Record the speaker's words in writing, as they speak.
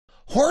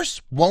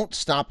Horse won't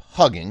stop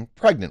hugging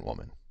pregnant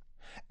woman.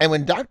 And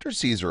when doctor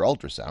sees her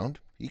ultrasound,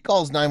 he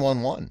calls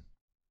 911.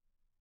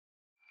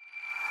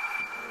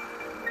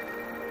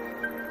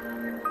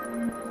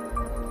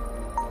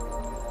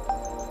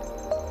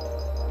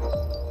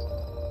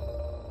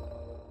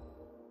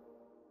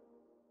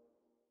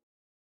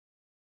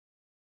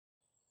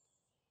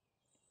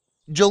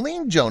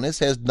 Jolene Jonas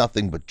has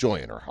nothing but joy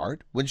in her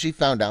heart when she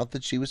found out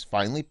that she was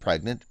finally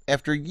pregnant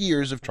after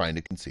years of trying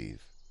to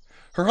conceive.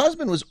 Her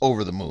husband was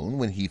over the moon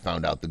when he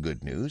found out the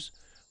good news,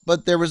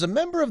 but there was a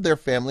member of their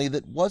family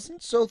that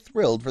wasn't so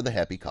thrilled for the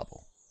happy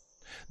couple.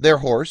 Their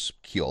horse,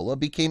 Keola,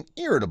 became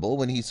irritable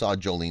when he saw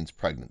Jolene's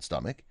pregnant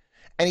stomach,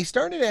 and he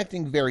started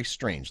acting very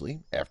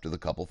strangely after the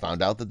couple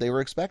found out that they were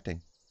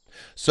expecting.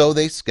 So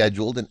they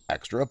scheduled an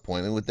extra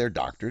appointment with their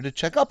doctor to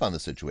check up on the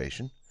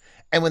situation,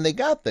 and when they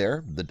got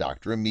there, the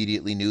doctor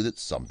immediately knew that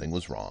something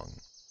was wrong.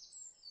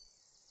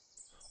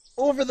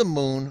 Over the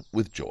moon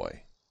with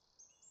joy.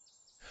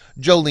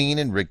 Jolene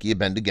and Ricky had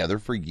been together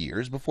for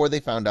years before they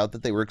found out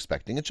that they were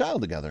expecting a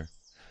child together.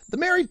 The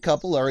married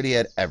couple already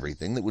had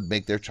everything that would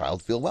make their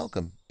child feel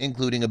welcome,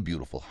 including a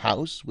beautiful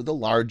house with a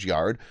large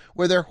yard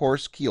where their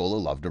horse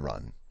Keola loved to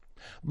run.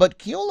 But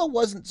Keola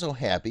wasn't so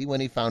happy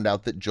when he found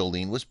out that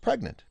Jolene was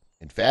pregnant.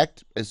 In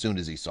fact, as soon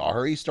as he saw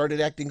her, he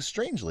started acting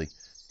strangely,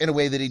 in a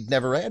way that he'd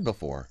never had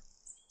before.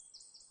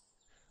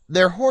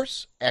 Their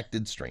horse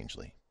acted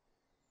strangely.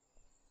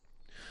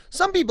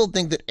 Some people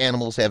think that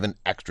animals have an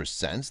extra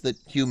sense that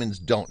humans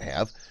don't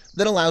have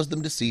that allows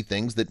them to see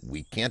things that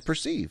we can't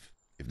perceive.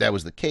 If that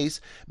was the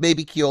case,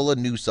 maybe Keola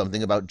knew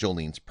something about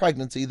Jolene's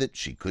pregnancy that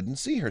she couldn't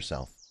see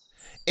herself.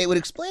 It would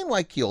explain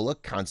why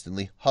Keola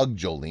constantly hugged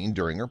Jolene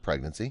during her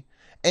pregnancy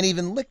and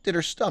even licked at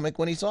her stomach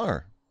when he saw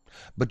her.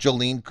 But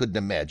Jolene couldn't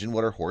imagine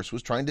what her horse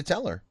was trying to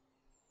tell her.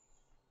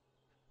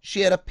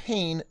 She had a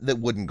pain that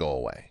wouldn't go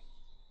away.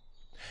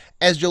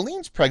 As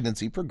Jolene's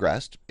pregnancy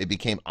progressed, it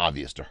became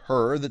obvious to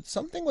her that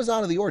something was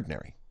out of the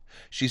ordinary.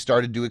 She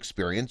started to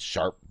experience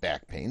sharp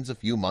back pains a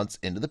few months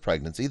into the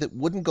pregnancy that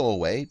wouldn't go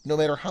away no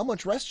matter how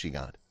much rest she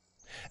got.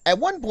 At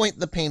one point,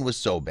 the pain was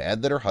so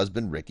bad that her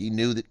husband Ricky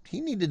knew that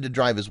he needed to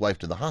drive his wife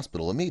to the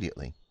hospital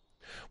immediately.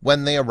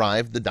 When they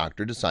arrived, the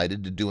doctor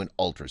decided to do an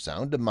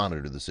ultrasound to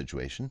monitor the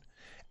situation,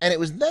 and it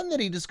was then that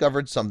he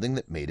discovered something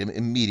that made him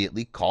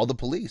immediately call the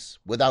police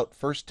without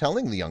first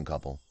telling the young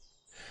couple.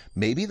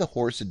 Maybe the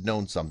horse had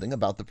known something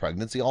about the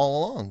pregnancy all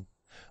along.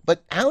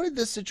 But how did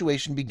this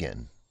situation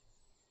begin?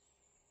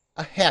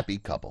 A happy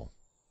couple.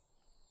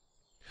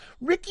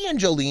 Ricky and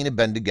Jolene had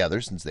been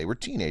together since they were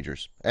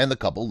teenagers, and the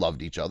couple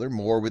loved each other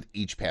more with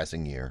each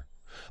passing year.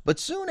 But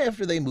soon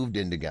after they moved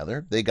in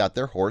together, they got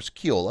their horse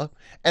Keola,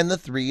 and the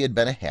three had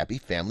been a happy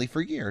family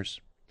for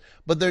years.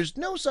 But there's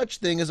no such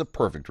thing as a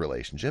perfect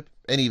relationship,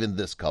 and even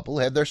this couple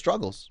had their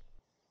struggles.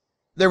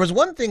 There was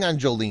one thing on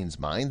Jolene's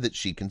mind that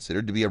she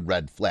considered to be a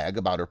red flag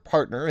about her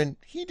partner, and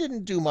he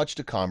didn't do much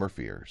to calm her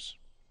fears.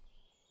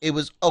 It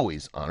was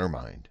always on her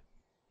mind.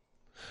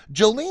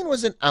 Jolene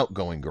was an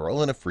outgoing girl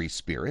and a free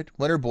spirit,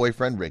 when her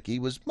boyfriend Ricky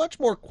was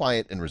much more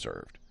quiet and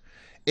reserved.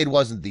 It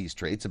wasn't these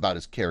traits about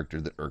his character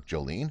that irked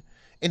Jolene.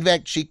 In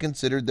fact, she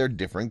considered their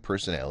differing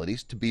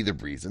personalities to be the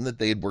reason that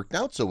they had worked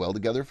out so well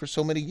together for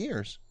so many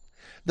years.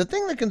 The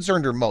thing that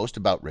concerned her most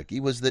about Ricky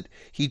was that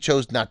he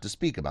chose not to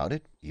speak about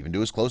it, even to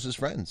his closest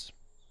friends.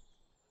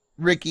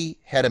 Ricky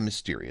had a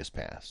mysterious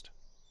past.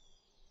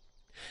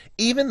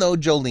 Even though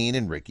Jolene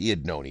and Ricky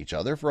had known each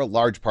other for a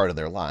large part of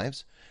their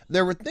lives,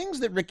 there were things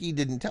that Ricky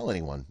didn't tell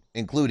anyone,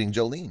 including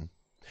Jolene.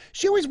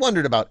 She always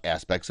wondered about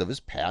aspects of his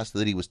past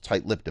that he was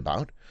tight-lipped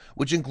about,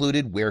 which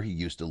included where he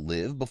used to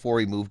live before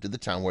he moved to the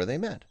town where they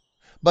met.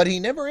 But he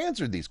never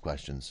answered these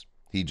questions.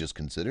 He just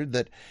considered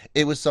that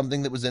it was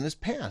something that was in his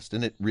past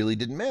and it really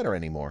didn't matter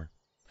anymore.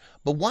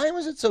 But why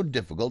was it so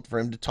difficult for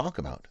him to talk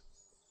about?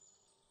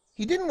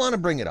 He didn't want to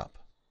bring it up.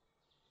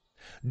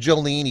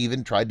 Jolene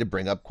even tried to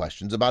bring up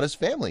questions about his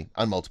family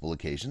on multiple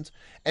occasions,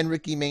 and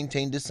Ricky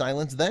maintained his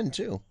silence then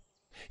too.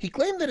 He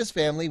claimed that his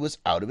family was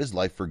out of his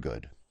life for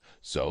good,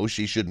 so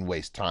she shouldn't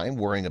waste time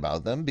worrying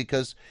about them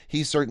because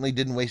he certainly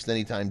didn't waste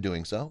any time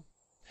doing so.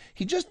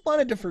 He just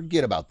wanted to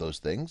forget about those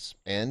things,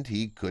 and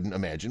he couldn't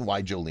imagine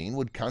why Jolene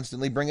would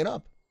constantly bring it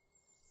up.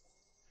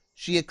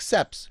 She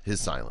accepts his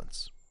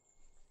silence.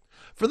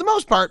 For the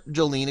most part,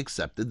 Jolene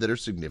accepted that her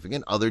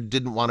significant other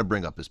didn't want to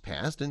bring up his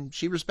past, and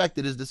she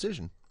respected his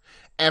decision.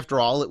 After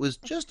all, it was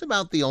just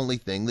about the only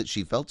thing that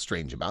she felt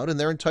strange about in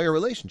their entire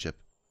relationship.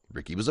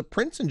 Ricky was a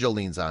prince in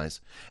Jolene's eyes,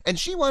 and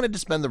she wanted to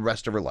spend the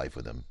rest of her life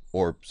with him,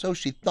 or so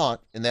she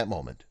thought in that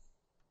moment.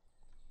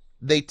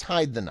 They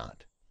tied the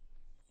knot.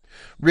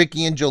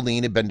 Ricky and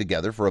Jolene had been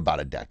together for about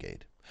a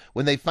decade,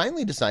 when they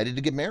finally decided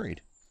to get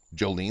married.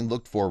 Jolene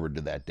looked forward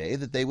to that day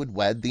that they would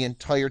wed the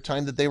entire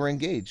time that they were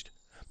engaged,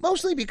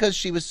 mostly because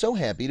she was so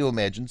happy to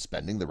imagine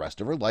spending the rest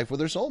of her life with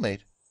her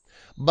soulmate.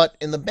 But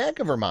in the back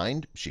of her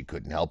mind, she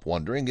couldn't help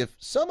wondering if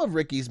some of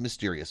Ricky's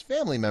mysterious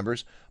family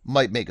members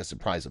might make a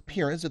surprise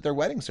appearance at their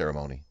wedding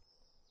ceremony.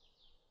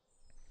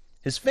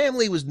 His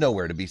family was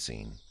nowhere to be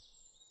seen.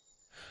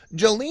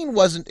 Jolene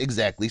wasn't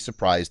exactly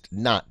surprised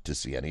not to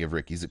see any of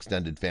Ricky's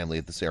extended family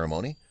at the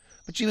ceremony,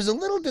 but she was a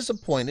little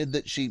disappointed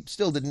that she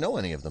still didn't know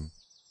any of them.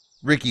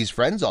 Ricky's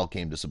friends all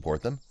came to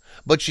support them,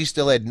 but she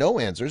still had no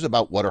answers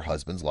about what her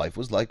husband's life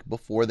was like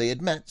before they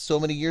had met so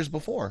many years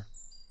before.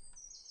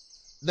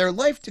 Their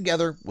life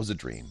together was a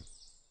dream.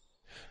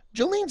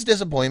 Jolene's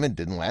disappointment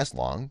didn't last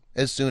long,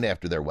 as soon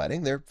after their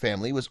wedding their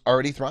family was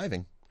already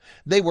thriving.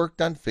 They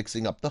worked on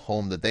fixing up the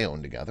home that they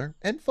owned together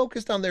and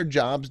focused on their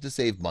jobs to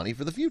save money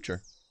for the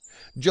future.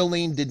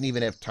 Jolene didn't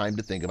even have time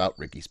to think about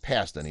Ricky's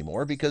past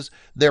anymore because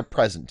their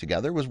present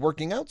together was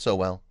working out so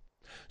well.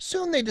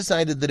 Soon they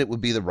decided that it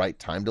would be the right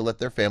time to let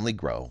their family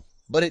grow,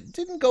 but it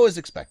didn't go as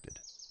expected.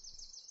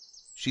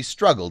 She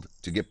struggled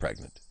to get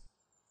pregnant.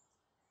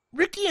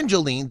 Ricky and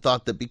Jolene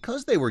thought that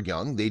because they were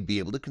young, they'd be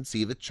able to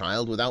conceive a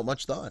child without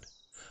much thought.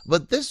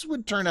 But this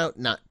would turn out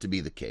not to be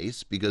the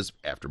case because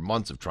after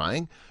months of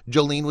trying,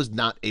 Jolene was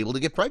not able to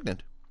get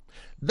pregnant.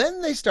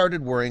 Then they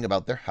started worrying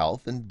about their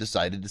health and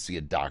decided to see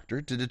a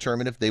doctor to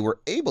determine if they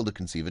were able to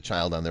conceive a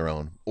child on their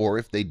own or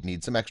if they'd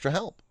need some extra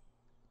help.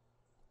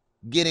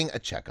 Getting a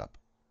checkup.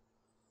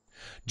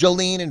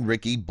 Jolene and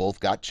Ricky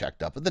both got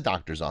checked up at the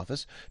doctor's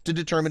office to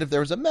determine if there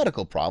was a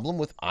medical problem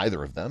with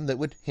either of them that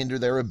would hinder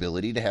their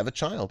ability to have a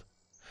child.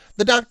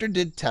 The doctor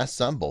did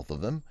tests on both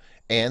of them,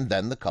 and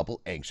then the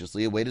couple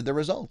anxiously awaited their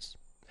results.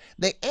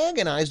 They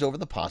agonized over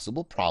the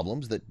possible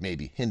problems that may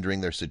be hindering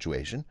their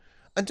situation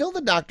until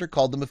the doctor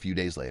called them a few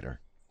days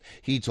later.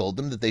 He told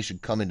them that they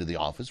should come into the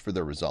office for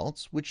their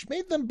results, which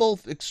made them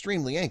both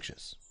extremely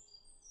anxious.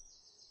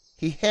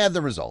 He had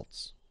the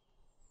results.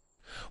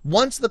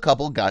 Once the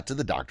couple got to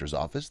the doctor's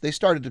office, they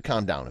started to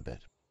calm down a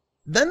bit.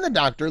 Then the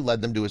doctor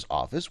led them to his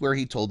office where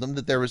he told them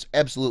that there was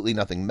absolutely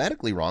nothing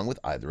medically wrong with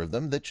either of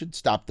them that should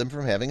stop them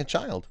from having a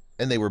child,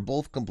 and they were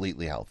both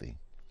completely healthy.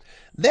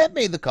 That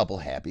made the couple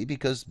happy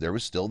because there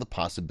was still the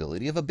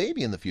possibility of a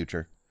baby in the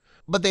future,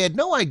 but they had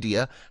no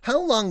idea how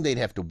long they'd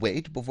have to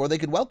wait before they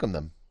could welcome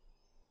them.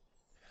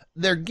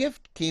 Their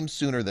gift came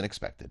sooner than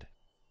expected.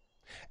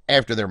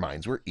 After their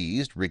minds were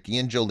eased, Ricky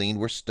and Jolene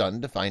were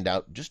stunned to find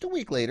out just a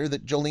week later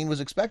that Jolene was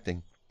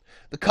expecting.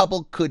 The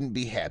couple couldn't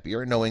be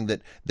happier knowing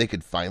that they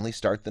could finally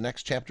start the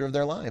next chapter of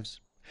their lives.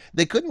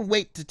 They couldn't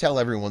wait to tell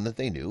everyone that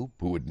they knew,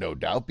 who would no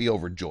doubt be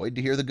overjoyed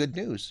to hear the good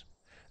news.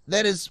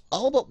 That is,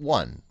 all but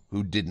one,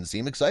 who didn't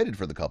seem excited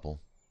for the couple.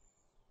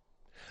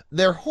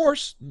 Their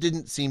horse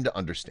didn't seem to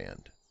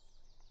understand.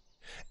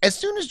 As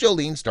soon as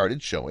Jolene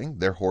started showing,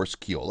 their horse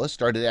Keola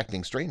started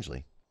acting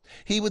strangely.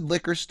 He would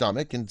lick her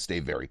stomach and stay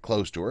very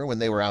close to her when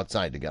they were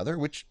outside together,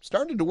 which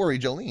started to worry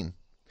Jolene.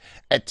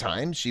 At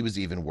times, she was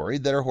even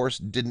worried that her horse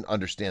didn't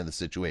understand the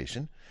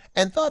situation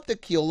and thought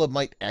that Keola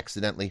might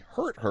accidentally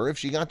hurt her if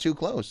she got too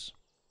close.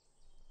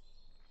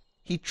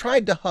 He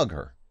tried to hug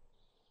her.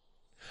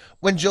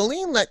 When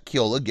Jolene let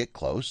Keola get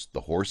close,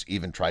 the horse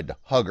even tried to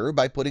hug her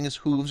by putting his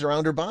hooves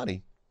around her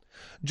body.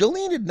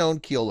 Jolene had known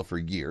Keola for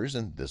years,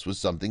 and this was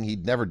something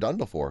he'd never done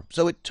before,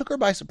 so it took her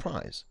by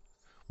surprise.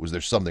 Was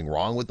there something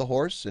wrong with the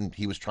horse, and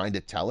he was trying to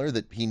tell her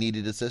that he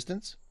needed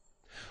assistance?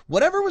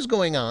 Whatever was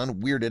going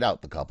on weirded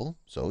out the couple,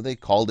 so they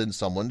called in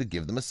someone to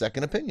give them a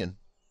second opinion.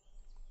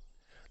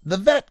 The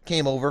vet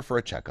came over for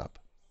a checkup.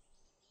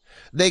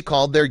 They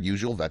called their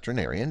usual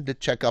veterinarian to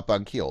check up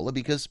on Keola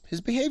because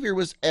his behavior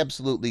was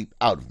absolutely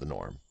out of the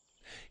norm.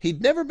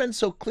 He'd never been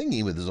so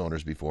clingy with his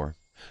owners before,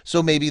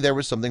 so maybe there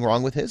was something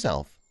wrong with his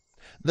health.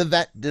 The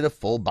vet did a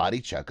full-body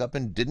checkup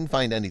and didn't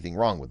find anything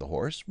wrong with the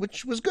horse,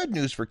 which was good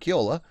news for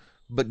Keola,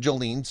 but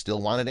Jolene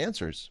still wanted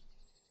answers.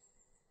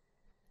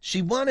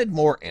 She wanted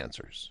more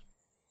answers.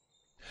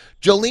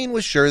 Jolene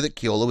was sure that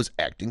Keola was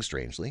acting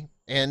strangely,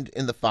 and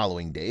in the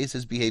following days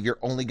his behavior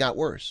only got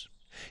worse.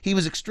 He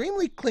was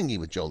extremely clingy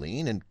with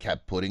Jolene and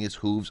kept putting his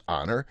hooves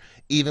on her,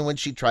 even when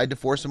she tried to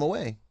force him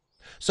away.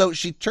 So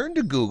she turned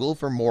to Google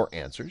for more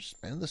answers,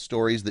 and the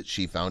stories that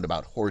she found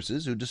about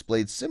horses who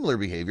displayed similar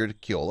behavior to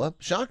Keola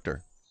shocked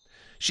her.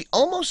 She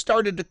almost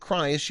started to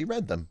cry as she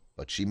read them,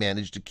 but she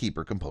managed to keep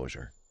her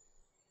composure.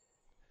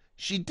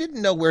 She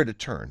didn't know where to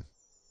turn.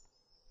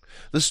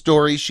 The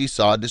stories she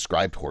saw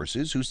described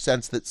horses who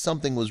sensed that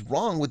something was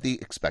wrong with the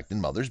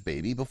expectant mother's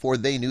baby before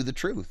they knew the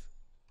truth.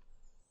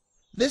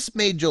 This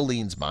made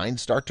Jolene's mind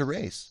start to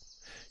race.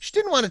 She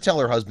didn't want to tell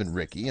her husband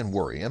Ricky and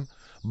worry him,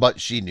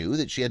 but she knew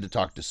that she had to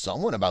talk to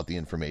someone about the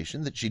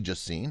information that she'd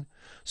just seen,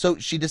 so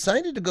she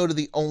decided to go to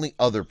the only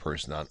other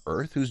person on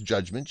earth whose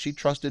judgment she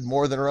trusted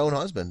more than her own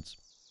husband's.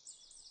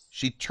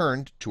 She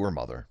turned to her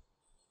mother.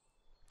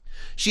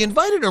 She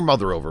invited her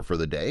mother over for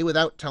the day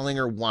without telling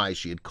her why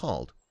she had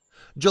called.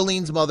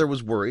 Jolene's mother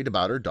was worried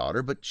about her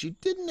daughter, but she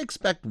didn't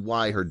expect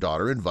why her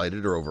daughter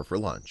invited her over for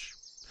lunch.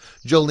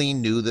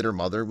 Jolene knew that her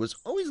mother was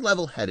always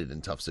level-headed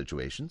in tough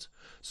situations,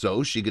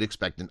 so she could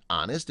expect an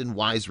honest and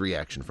wise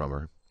reaction from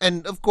her.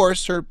 And, of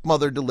course, her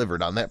mother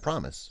delivered on that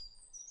promise.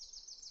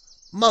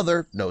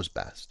 Mother knows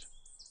best.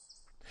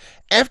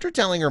 After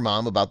telling her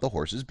mom about the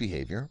horse's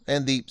behavior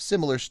and the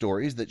similar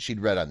stories that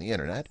she'd read on the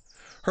internet,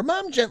 her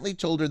mom gently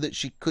told her that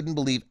she couldn't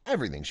believe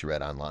everything she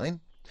read online,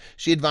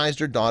 She advised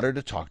her daughter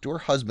to talk to her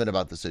husband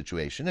about the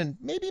situation and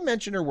maybe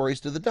mention her worries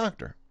to the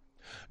doctor.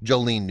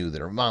 Jolene knew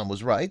that her mom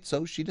was right,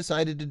 so she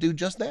decided to do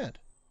just that.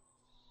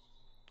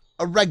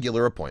 A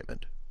regular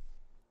appointment.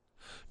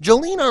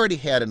 Jolene already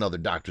had another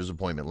doctor's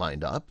appointment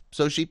lined up,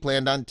 so she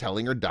planned on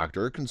telling her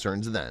doctor her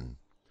concerns then.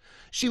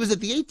 She was at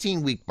the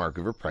 18-week mark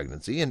of her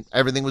pregnancy, and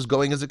everything was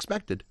going as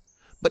expected.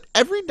 But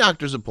every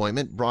doctor's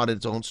appointment brought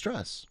its own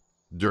stress.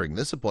 During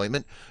this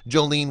appointment,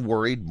 Jolene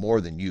worried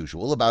more than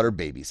usual about her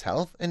baby's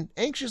health and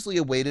anxiously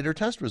awaited her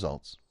test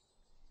results.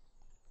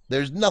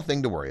 There's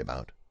nothing to worry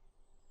about.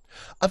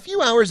 A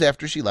few hours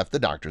after she left the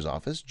doctor's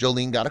office,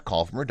 Jolene got a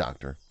call from her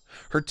doctor.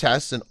 Her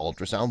tests and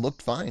ultrasound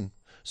looked fine,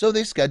 so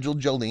they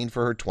scheduled Jolene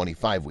for her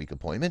 25-week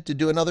appointment to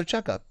do another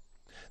checkup.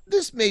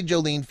 This made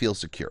Jolene feel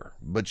secure,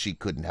 but she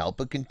couldn't help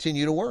but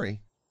continue to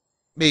worry.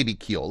 Maybe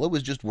Keola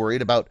was just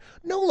worried about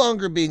no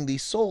longer being the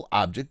sole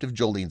object of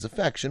Jolene's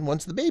affection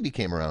once the baby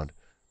came around.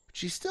 But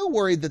she still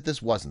worried that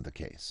this wasn't the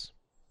case.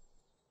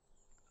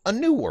 A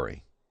new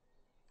worry.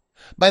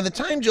 By the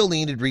time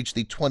Jolene had reached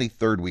the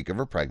 23rd week of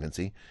her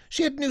pregnancy,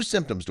 she had new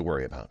symptoms to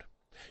worry about.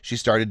 She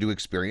started to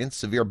experience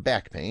severe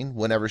back pain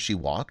whenever she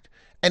walked,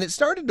 and it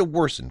started to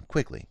worsen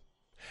quickly.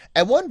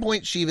 At one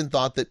point, she even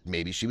thought that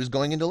maybe she was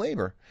going into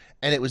labor,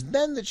 and it was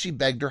then that she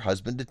begged her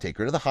husband to take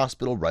her to the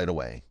hospital right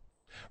away.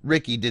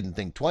 Ricky didn't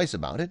think twice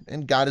about it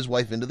and got his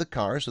wife into the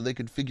car so they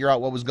could figure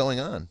out what was going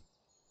on.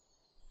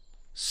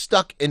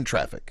 Stuck in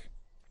traffic.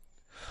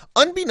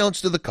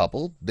 Unbeknownst to the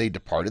couple, they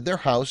departed their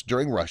house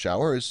during rush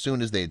hour. As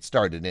soon as they had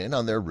started in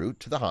on their route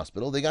to the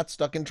hospital, they got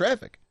stuck in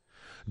traffic.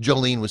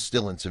 Jolene was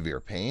still in severe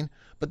pain,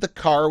 but the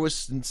car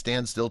was in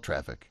standstill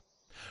traffic.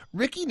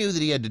 Ricky knew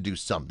that he had to do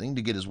something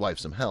to get his wife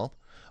some help,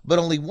 but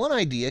only one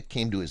idea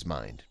came to his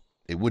mind.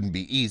 It wouldn't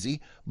be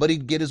easy, but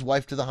he'd get his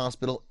wife to the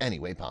hospital any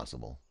way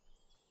possible.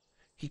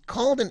 He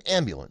called an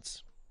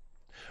ambulance.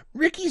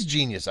 Ricky's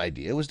genius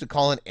idea was to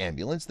call an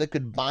ambulance that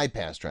could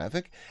bypass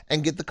traffic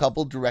and get the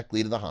couple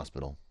directly to the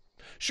hospital.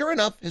 Sure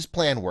enough, his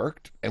plan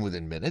worked, and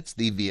within minutes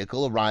the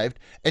vehicle arrived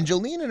and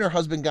Jolene and her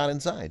husband got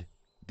inside.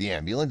 The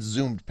ambulance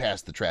zoomed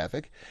past the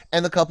traffic,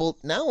 and the couple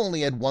now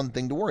only had one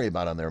thing to worry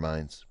about on their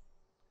minds.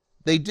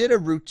 They did a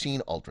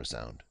routine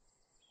ultrasound.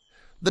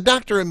 The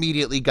doctor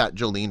immediately got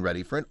Jolene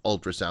ready for an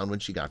ultrasound when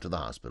she got to the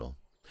hospital.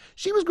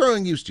 She was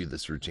growing used to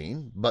this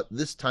routine, but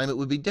this time it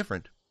would be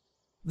different.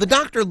 The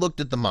doctor looked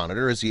at the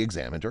monitor as he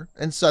examined her,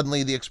 and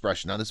suddenly the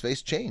expression on his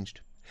face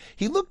changed.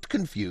 He looked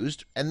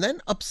confused and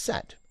then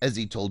upset as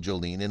he told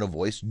Jolene in a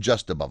voice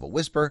just above a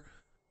whisper,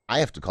 "I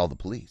have to call the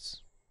police."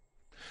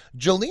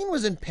 Jolene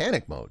was in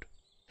panic mode.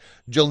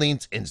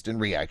 Jolene's instant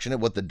reaction at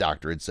what the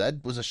doctor had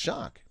said was a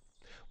shock.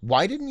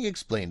 Why didn't he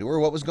explain to her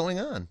what was going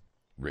on?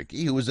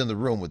 Ricky, who was in the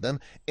room with them,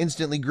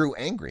 instantly grew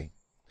angry.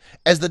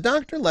 As the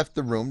doctor left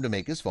the room to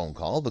make his phone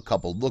call, the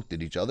couple looked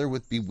at each other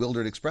with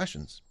bewildered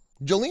expressions.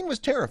 Jolene was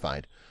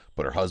terrified,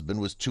 but her husband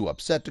was too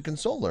upset to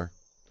console her.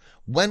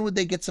 When would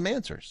they get some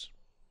answers?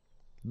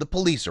 The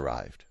police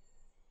arrived.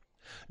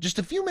 Just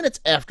a few minutes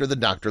after the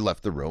doctor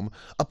left the room,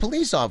 a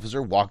police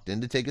officer walked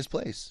in to take his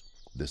place.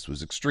 This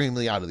was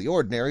extremely out of the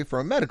ordinary for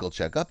a medical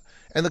checkup,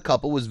 and the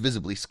couple was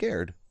visibly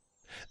scared.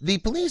 The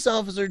police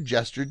officer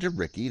gestured to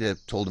Ricky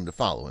told him to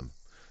follow him.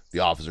 The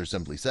officer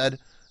simply said,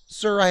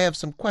 "Sir, I have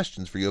some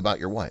questions for you about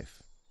your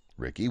wife."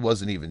 Ricky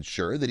wasn't even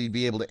sure that he'd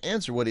be able to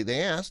answer what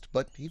they asked,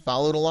 but he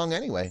followed along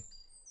anyway.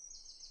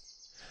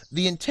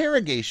 The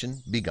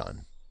interrogation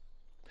begun.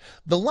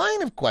 The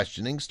line of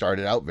questioning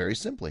started out very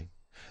simply.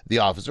 The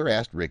officer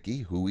asked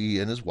Ricky who he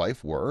and his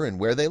wife were and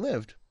where they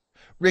lived.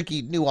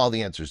 Ricky knew all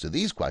the answers to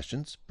these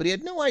questions, but he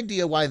had no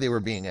idea why they were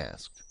being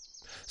asked.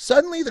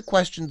 Suddenly the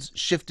questions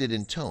shifted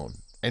in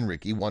tone, and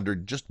Ricky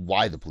wondered just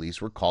why the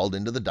police were called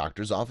into the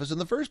doctor's office in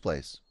the first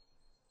place.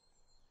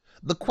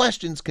 The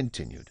questions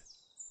continued.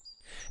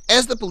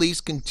 As the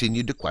police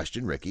continued to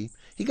question Ricky,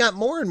 he got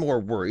more and more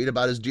worried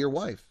about his dear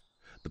wife.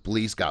 The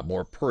police got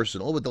more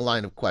personal with the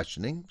line of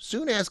questioning,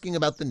 soon asking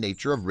about the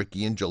nature of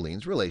Ricky and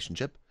Jolene's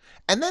relationship,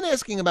 and then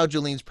asking about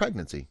Jolene's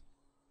pregnancy.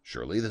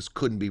 Surely this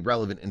couldn't be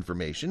relevant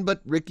information,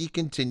 but Ricky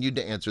continued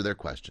to answer their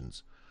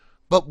questions.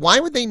 But why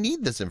would they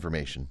need this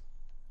information?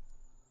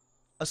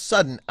 A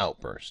sudden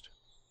outburst.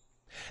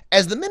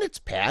 As the minutes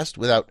passed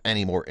without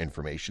any more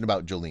information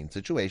about Jolene's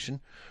situation,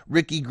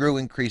 Ricky grew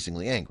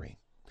increasingly angry.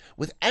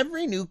 With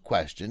every new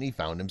question, he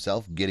found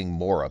himself getting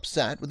more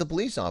upset with the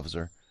police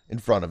officer in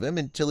front of him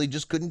until he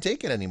just couldn't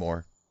take it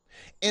anymore.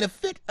 In a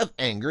fit of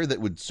anger that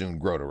would soon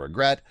grow to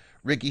regret,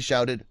 Ricky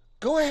shouted,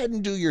 "Go ahead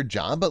and do your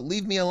job, but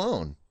leave me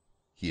alone."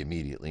 He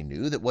immediately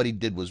knew that what he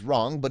did was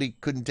wrong, but he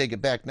couldn't take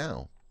it back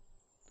now.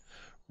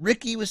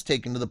 Ricky was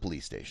taken to the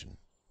police station.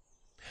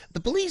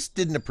 The police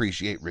didn't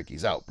appreciate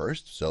Ricky's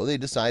outburst, so they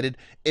decided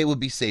it would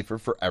be safer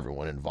for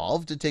everyone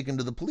involved to take him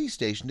to the police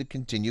station to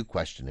continue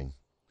questioning.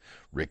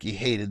 Ricky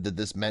hated that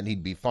this meant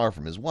he'd be far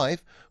from his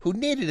wife, who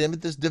needed him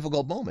at this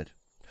difficult moment.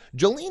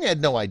 Jolene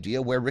had no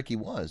idea where Ricky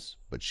was,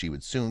 but she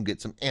would soon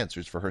get some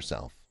answers for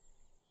herself.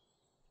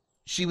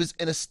 She was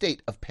in a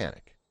state of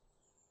panic.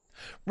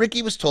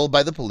 Ricky was told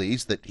by the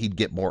police that he'd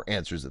get more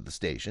answers at the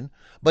station,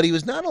 but he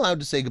was not allowed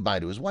to say goodbye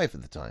to his wife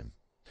at the time.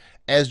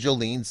 As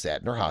Jolene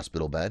sat in her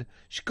hospital bed,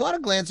 she caught a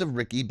glance of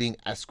Ricky being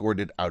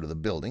escorted out of the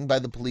building by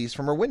the police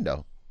from her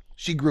window.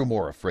 She grew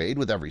more afraid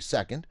with every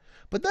second,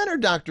 but then her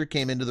doctor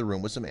came into the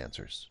room with some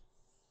answers.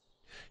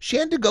 She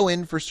had to go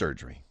in for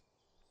surgery.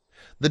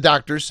 The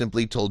doctor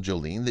simply told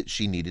Jolene that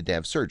she needed to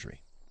have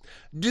surgery.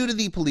 Due to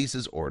the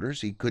police's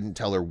orders, he couldn't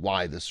tell her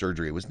why the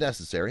surgery was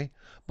necessary,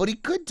 but he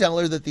could tell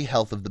her that the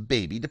health of the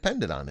baby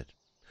depended on it.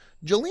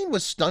 Jolene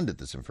was stunned at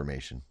this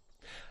information.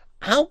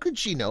 How could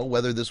she know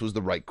whether this was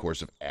the right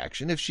course of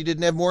action if she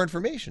didn't have more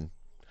information?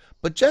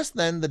 But just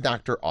then the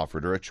doctor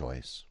offered her a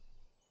choice.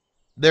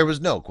 There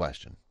was no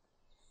question.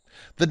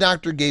 The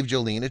doctor gave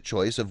Jolene a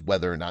choice of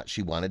whether or not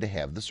she wanted to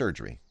have the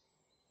surgery.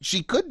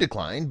 She could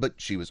decline,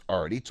 but she was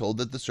already told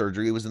that the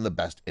surgery was in the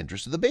best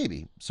interest of the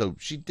baby, so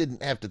she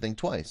didn't have to think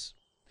twice.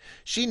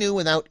 She knew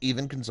without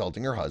even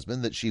consulting her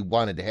husband that she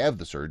wanted to have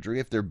the surgery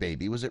if their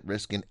baby was at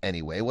risk in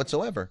any way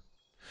whatsoever.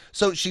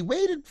 So she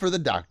waited for the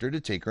doctor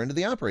to take her into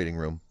the operating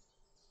room.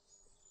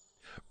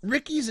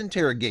 Ricky's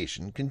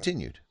interrogation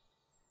continued.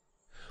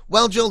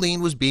 While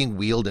Jolene was being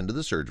wheeled into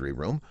the surgery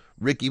room,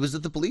 Ricky was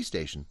at the police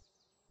station.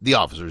 The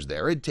officers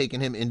there had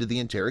taken him into the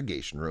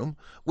interrogation room,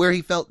 where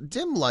he felt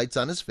dim lights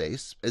on his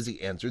face as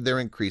he answered their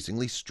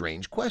increasingly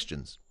strange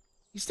questions.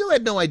 He still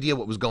had no idea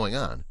what was going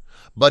on,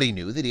 but he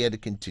knew that he had to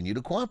continue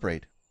to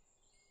cooperate.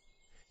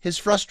 His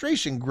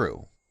frustration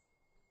grew.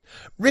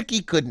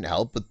 Ricky couldn't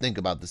help but think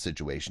about the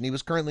situation he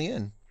was currently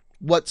in.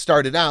 What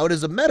started out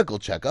as a medical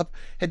checkup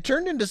had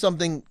turned into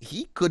something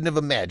he couldn't have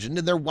imagined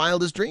in their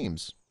wildest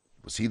dreams.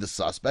 Was he the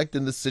suspect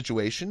in this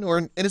situation or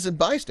an innocent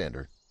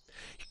bystander?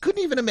 He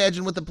couldn't even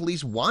imagine what the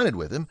police wanted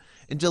with him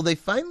until they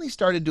finally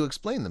started to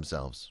explain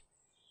themselves.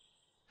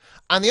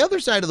 On the other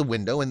side of the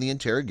window in the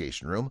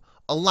interrogation room,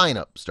 a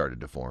lineup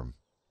started to form.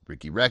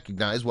 Ricky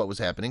recognized what was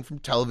happening from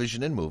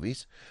television and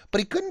movies, but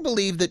he couldn't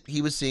believe that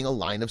he was seeing a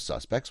line of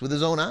suspects with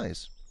his own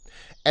eyes.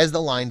 As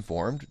the line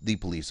formed, the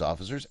police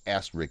officers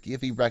asked Ricky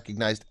if he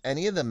recognized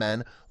any of the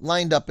men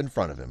lined up in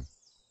front of him.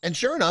 And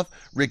sure enough,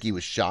 Ricky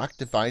was shocked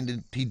to find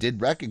that he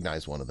did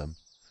recognize one of them.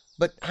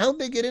 But how'd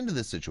they get into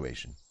this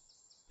situation?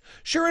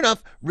 Sure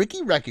enough,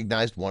 Ricky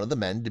recognized one of the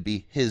men to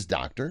be his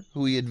doctor,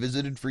 who he had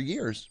visited for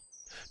years.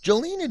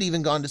 Jolene had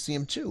even gone to see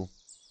him too.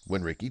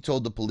 When Ricky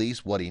told the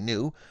police what he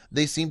knew,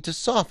 they seemed to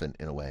soften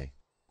in a way.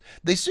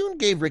 They soon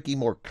gave Ricky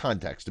more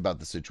context about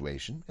the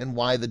situation and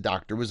why the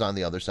doctor was on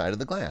the other side of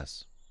the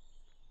glass.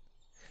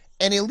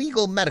 An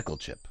illegal medical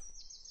chip.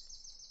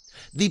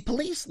 The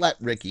police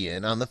let Ricky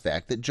in on the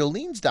fact that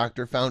Jolene's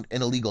doctor found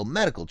an illegal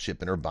medical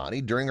chip in her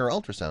body during her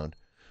ultrasound,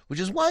 which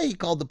is why he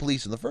called the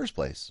police in the first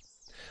place.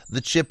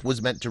 The chip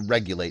was meant to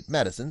regulate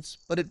medicines,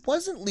 but it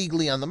wasn't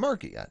legally on the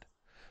market yet.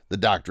 The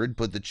doctor had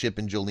put the chip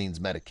in Jolene's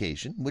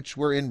medication, which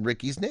were in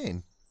Ricky's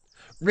name.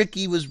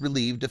 Ricky was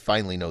relieved to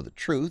finally know the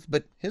truth,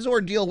 but his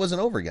ordeal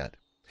wasn't over yet.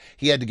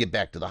 He had to get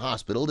back to the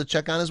hospital to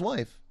check on his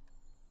wife.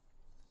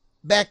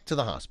 Back to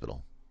the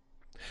hospital.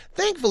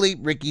 Thankfully,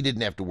 Ricky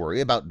didn't have to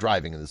worry about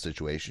driving in the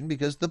situation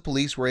because the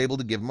police were able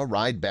to give him a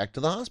ride back to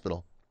the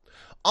hospital.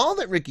 All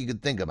that Ricky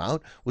could think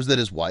about was that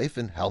his wife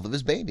and health of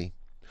his baby.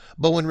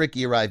 But when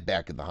Ricky arrived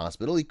back at the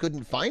hospital, he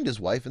couldn't find his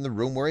wife in the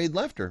room where he'd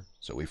left her,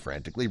 so he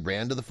frantically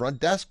ran to the front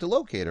desk to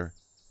locate her.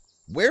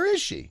 Where is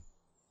she?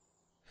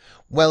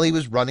 While he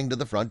was running to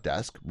the front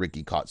desk,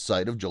 Ricky caught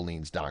sight of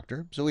Jolene's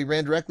doctor, so he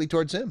ran directly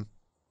towards him.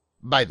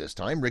 By this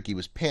time, Ricky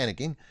was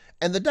panicking,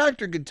 and the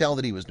doctor could tell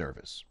that he was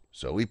nervous,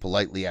 so he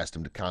politely asked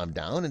him to calm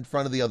down in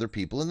front of the other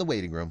people in the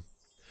waiting room.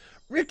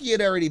 Ricky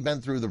had already been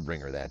through the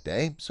ringer that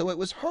day, so it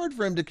was hard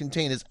for him to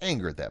contain his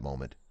anger at that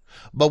moment.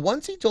 But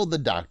once he told the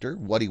doctor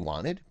what he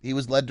wanted, he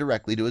was led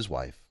directly to his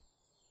wife.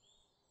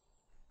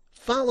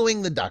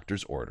 Following the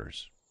doctor's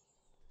orders.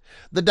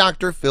 The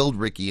doctor filled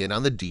Ricky in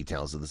on the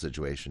details of the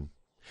situation.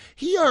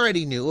 He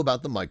already knew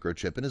about the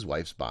microchip in his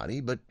wife's body,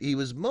 but he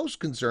was most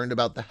concerned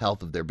about the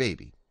health of their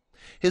baby.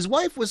 His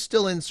wife was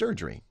still in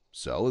surgery,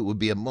 so it would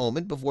be a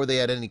moment before they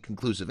had any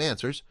conclusive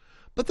answers,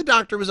 but the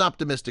doctor was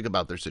optimistic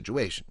about their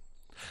situation.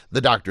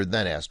 The doctor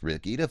then asked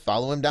Ricky to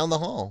follow him down the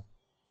hall.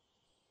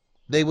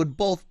 They would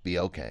both be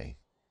okay.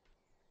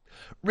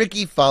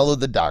 Ricky followed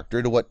the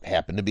doctor to what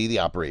happened to be the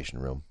operation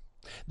room.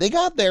 They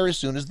got there as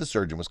soon as the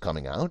surgeon was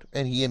coming out,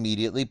 and he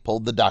immediately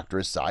pulled the doctor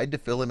aside to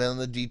fill him in on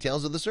the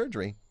details of the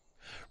surgery.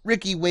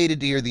 Ricky waited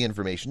to hear the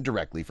information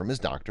directly from his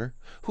doctor,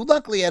 who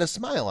luckily had a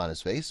smile on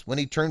his face when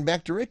he turned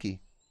back to Ricky.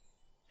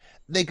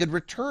 They could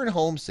return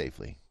home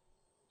safely.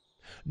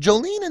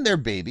 Jolene and their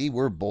baby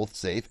were both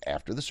safe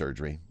after the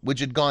surgery,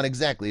 which had gone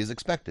exactly as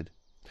expected.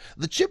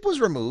 The chip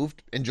was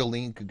removed, and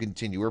Jolene could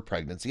continue her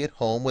pregnancy at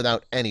home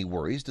without any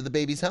worries to the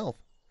baby's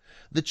health.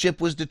 The chip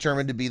was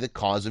determined to be the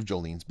cause of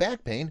Jolene's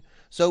back pain,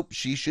 so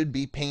she should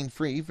be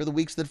pain-free for the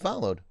weeks that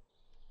followed.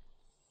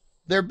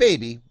 Their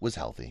baby was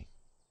healthy.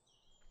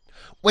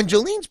 When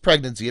Jolene's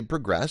pregnancy had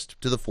progressed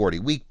to the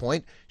 40-week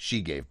point,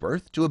 she gave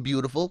birth to a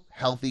beautiful,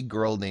 healthy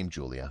girl named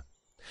Julia.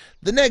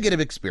 The negative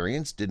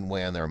experience didn't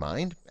weigh on their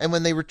mind, and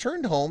when they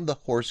returned home, the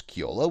horse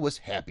Keola was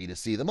happy to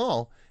see them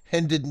all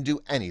and didn't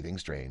do anything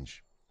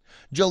strange.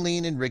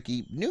 Jolene and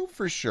Ricky knew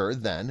for sure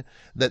then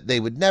that they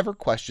would never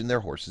question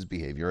their horse's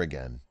behavior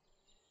again.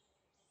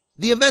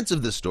 The events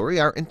of this story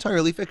are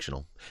entirely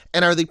fictional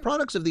and are the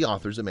products of the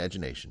author's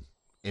imagination.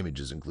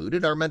 Images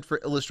included are meant for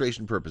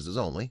illustration purposes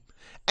only.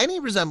 Any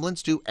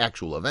resemblance to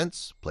actual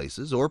events,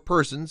 places, or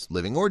persons,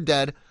 living or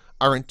dead,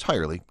 are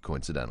entirely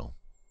coincidental.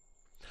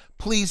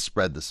 Please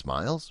spread the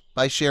smiles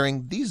by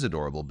sharing these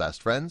adorable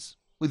best friends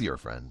with your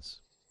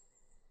friends.